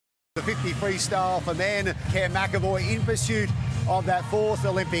50 freestyle for men. Cam McAvoy in pursuit of that 4th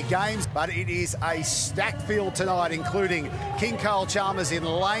Olympic Games. But it is a stacked field tonight, including King Carl Chalmers in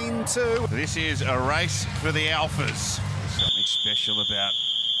lane 2. This is a race for the alphas. There's something special about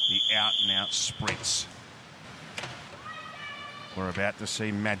the out-and-out sprints. We're about to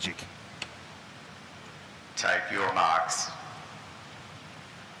see magic. Take your marks.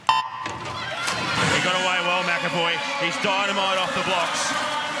 He got away well, McAvoy. He's dynamite off the blocks.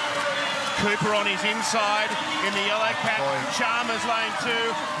 Cooper on his inside in the yellow cap. Chalmers lane 2.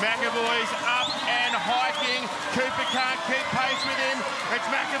 McAvoy's up and hiking. Cooper can't keep pace with him. It's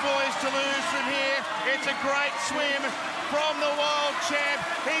McAvoy's to lose from here. It's a great swim from the world champ.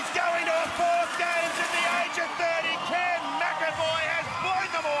 He's going to a 4th Games at the age of 30. Cam McAvoy has blown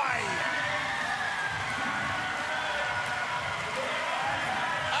them away.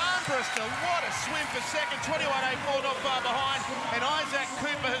 Bristol, what a swim for second, 21.84, not far behind, and Isaac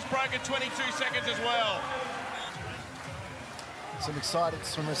Cooper has broken 22 seconds as well. Some excited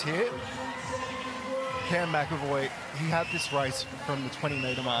swimmers here. Cam McAvoy, he had this race from the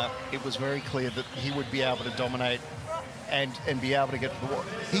 20-metre mark. It was very clear that he would be able to dominate and be able to get to the water.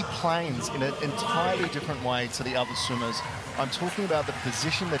 He planes in an entirely different way to the other swimmers. I'm talking about the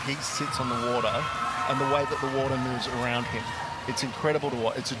position that he sits on the water and the way that the water moves around him. It's incredible to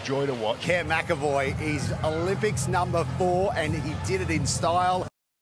watch. It's a joy to watch. Cam McAvoy is Olympics number 4, and he did it in style.